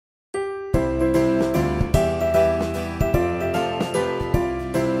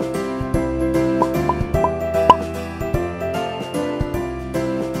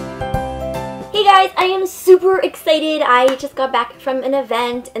guys, I am super excited. I just got back from an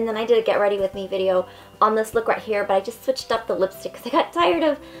event and then I did a get ready with me video on this look right here, but I just switched up the lipstick because I got tired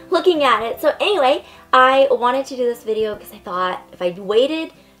of looking at it. So anyway, I wanted to do this video because I thought if I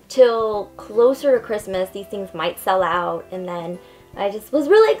waited till closer to Christmas, these things might sell out, and then I just was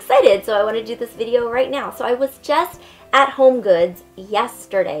really excited, so I want to do this video right now. So I was just at HomeGoods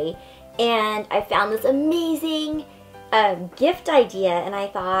yesterday and I found this amazing gift idea, and I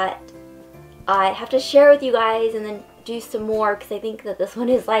thought I have to share with you guys and then do some more because I think that this one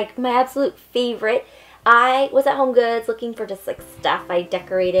is like my absolute favorite. I was at HomeGoods looking for just like stuff. I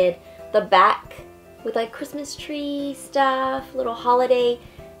decorated the back with like Christmas tree stuff, little holiday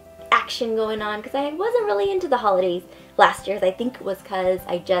action going on because I wasn't really into the holidays last year. I think it was because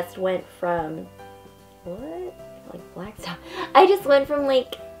I just went from, what? Like black stuff. I just went from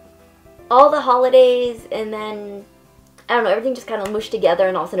like all the holidays and then I don't know, everything just kind of mushed together,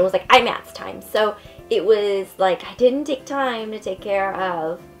 and all of a sudden it was like IMATS time. So it was like I didn't take time to take care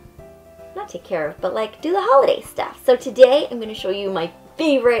of, not take care of, but like do the holiday stuff. So today I'm going to show you my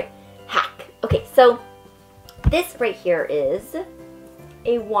favorite hack. Okay, so this right here is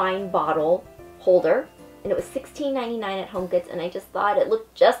a wine bottle holder, and it was $16.99 at HomeGoods, and I just thought it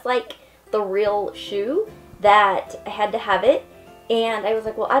looked just like the real shoe that I had to have it. And I was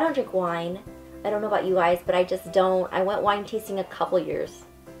like, well, I don't drink wine. I don't know about you guys, but I just don't. I went wine tasting a couple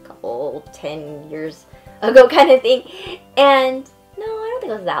 10 years ago kind of thing. And no, I don't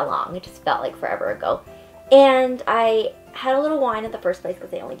think it was that long. It just felt like forever ago. And I had a little wine at the first place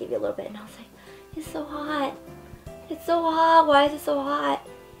because they only give you a little bit. And I was like, it's so hot. It's so hot. Why is it so hot?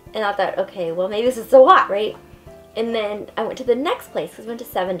 And I thought, okay, well, maybe this is so hot, right? And then I went to the next place because I went to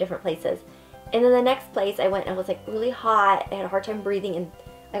 7 different places. And then the next place I went and it was like really hot. I had a hard time breathing, and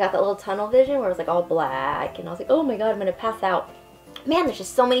I got that little tunnel vision where it was like all black, and I was like, oh my god, I'm gonna pass out. Man, there's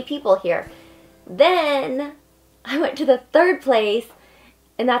just so many people here. Then I went to the 3rd place,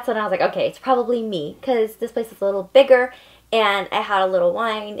 and that's when I was like, okay, it's probably me, because this place is a little bigger, and I had a little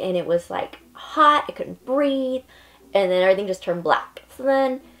wine, and it was like hot, I couldn't breathe, and then everything just turned black. So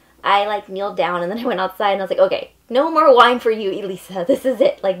then I like kneeled down, and then I went outside, and I was like, okay, no more wine for you, Elisa. This is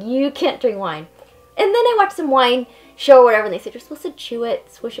it. Like, you can't drink wine. And then I watched some wine show or whatever, and they said you're supposed to chew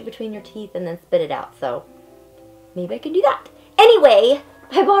it, swish it between your teeth, and then spit it out. So maybe I can do that. Anyway,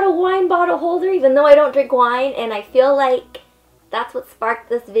 I bought a wine bottle holder even though I don't drink wine, and I feel like that's what sparked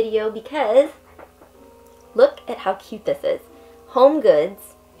this video because look at how cute this is. HomeGoods.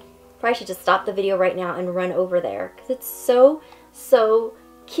 Probably should just stop the video right now and run over there because it's so, so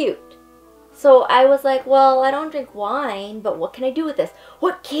cute. So I was like, well, I don't drink wine, but what can I do with this?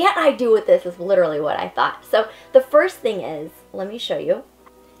 What can't I do with this is literally what I thought. So the first thing is, let me show you.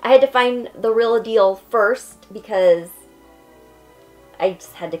 I had to find the real deal first because I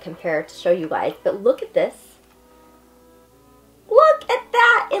just had to compare to show you guys. But look at this. Look at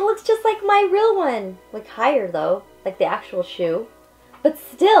that. It looks just like my real one. Like higher though, like the actual shoe. But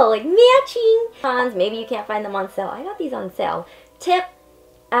still, like matching. Maybe you can't find them on sale. I got these on sale. Tip.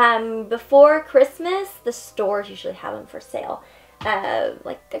 Before Christmas, the stores usually have them for sale.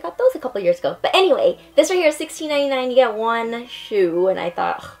 Like I got those a couple years ago. But anyway, this right here is $16.99. You get one shoe, and I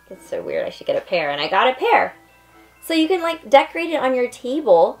thought, that's so weird. I should get a pair, and I got a pair. So you can like decorate it on your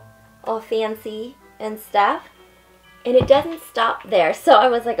table, all fancy and stuff. And it doesn't stop there. So I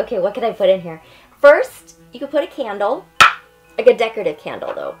was like, okay, what can I put in here? First, you could put a candle, like a decorative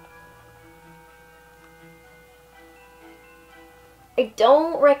candle though. I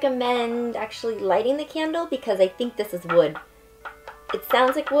don't recommend actually lighting the candle because I think this is wood. It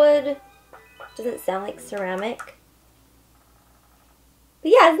sounds like wood. Doesn't sound like ceramic.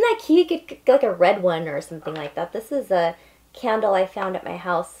 But yeah, isn't that cute? You could get like a red one or something like that. This is a candle I found at my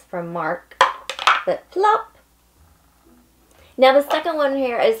house from Mark. But plop. Now the second one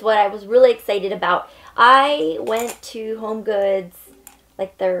here is what I was really excited about. I went to HomeGoods,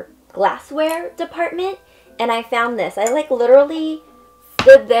 like their glassware department, and I found this. I like literally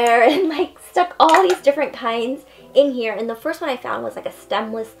stood there and like stuck all these different kinds in here. And the first one I found was like a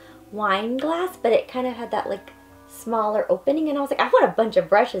stemless wine glass, but it kind of had that like smaller opening. And I was like, I want a bunch of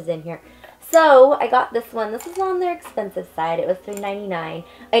brushes in here. So I got this one. This is on their expensive side. It was $3.99.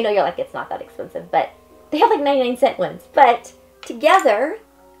 I know you're like, it's not that expensive, but they have like 99-cent ones. But together,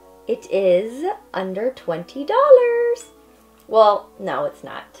 it is under $20. Well, no, it's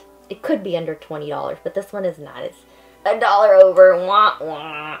not. It could be under $20, but this one is not. It's $1 over. Wah,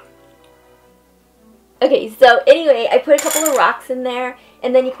 wah. Okay, so anyway, I put a couple of rocks in there,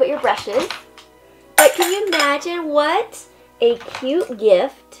 and then you put your brushes. But can you imagine what a cute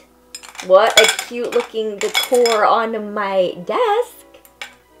gift, what a cute looking decor on my desk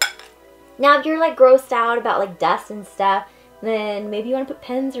Now, if you're like grossed out about like dust and stuff, then maybe you want to put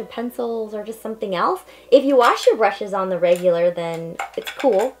pens or pencils or just something else. If you wash your brushes on the regular, then it's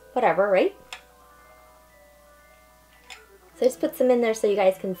cool. Whatever, right? So I just put some in there so you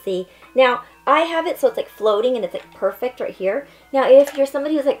guys can see. Now, I have it so it's like floating and it's like perfect right here. Now, if you're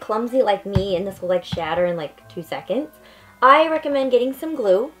somebody who's like clumsy like me and this will like shatter in like 2 seconds, I recommend getting some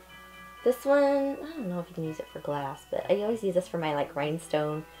glue. This one, I don't know if you can use it for glass, but I always use this for my like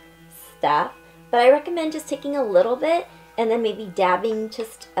rhinestone stuff. But I recommend just taking a little bit and then maybe dabbing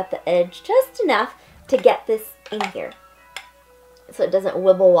just at the edge just enough to get this in here so it doesn't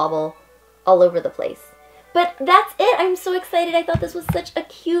wibble wobble all over the place. But that's it. I'm so excited. I thought this was such a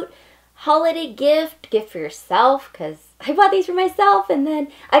cute holiday gift for yourself, because I bought these for myself and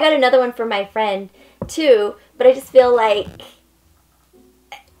then I got another one for my friend too, but I just feel like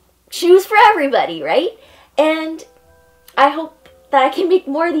shoes for everybody, right? And I hope that I can make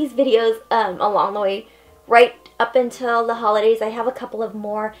more of these videos along the way right up until the holidays. I have a couple of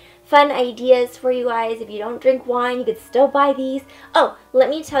more fun ideas for you guys. If you don't drink wine, you could still buy these. Oh, let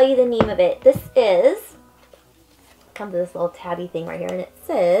me tell you the name of it. This is, comes with this little tabby thing right here, and it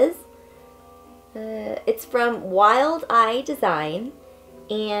says, it's from Wild Eye Design,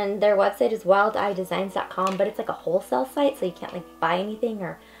 and their website is wildeyedesigns.com, but it's like a wholesale site, so you can't like buy anything,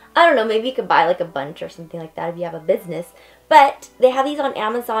 or I don't know, maybe you could buy like a bunch or something like that if you have a business. But they have these on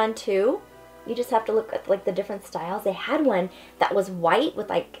Amazon too. You just have to look at like the different styles. They had one that was white with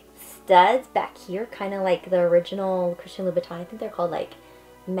like studs back here, kind of like the original Christian Louboutin. I think they're called like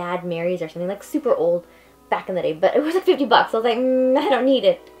Mad Marys or something, like super old back in the day. But it was like 50 bucks. I was like, I don't need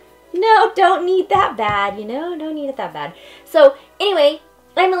it. No, don't need that bad, you know? Don't need it that bad. So anyway,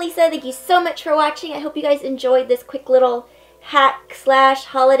 I'm Elisa. Thank you so much for watching. I hope you guys enjoyed this quick little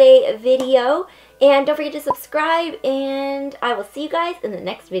hack/holiday video. And don't forget to subscribe, and I will see you guys in the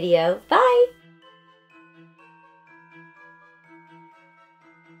next video. Bye!